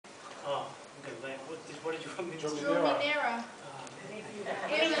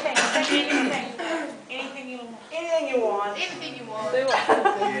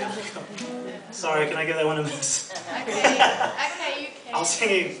Sorry, can I get that one a miss? Okay, you can. I'll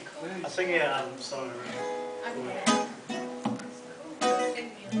sing a song. Okay.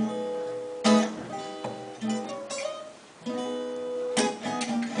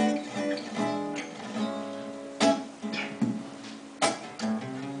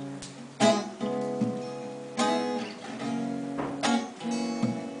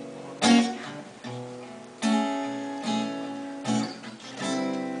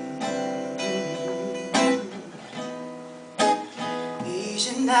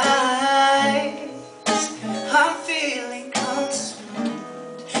 These nights, I'm feeling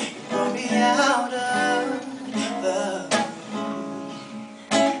consumed. You brought me out of the room,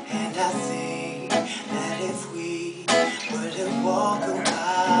 and I think that if we were to walk a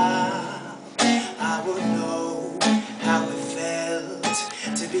while, I would know how it felt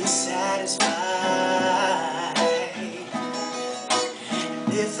to be satisfied.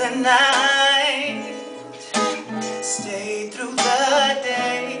 If the night stayed through the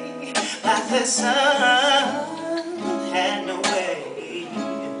day, like the sun had no way,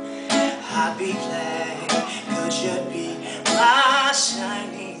 I'd be glad, 'cause you'd be my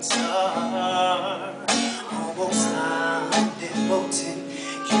shining star. Almost omnipotent,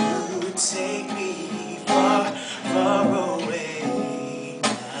 you'd take me far, far away.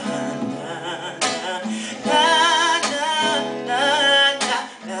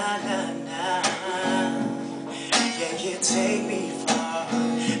 Take me far,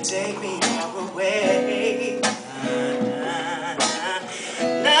 take me far away.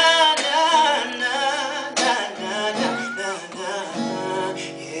 Na, na, na, na, na, na, na.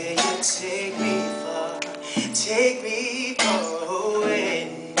 Yeah, you take me far away.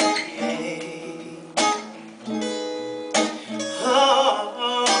 Oh,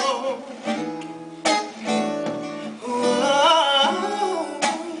 oh,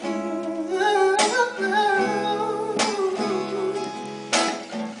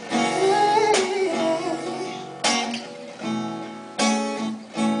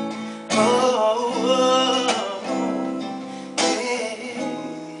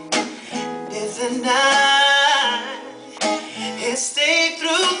 the night, it stayed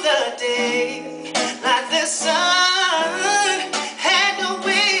through the day, like the sun had no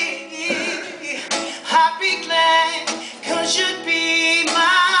way. I'd be glad, 'cause you'd be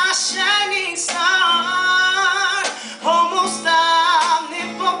my shining star. Almost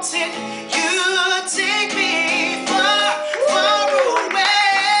omnipotent, you'd take me far, far away.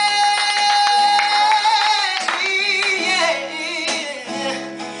 Yeah,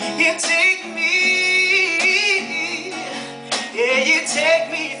 you take me. Yeah, you take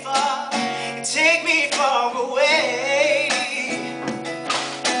me far away.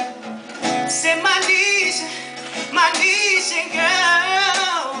 Said my knees and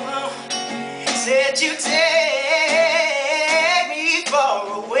girl, said you take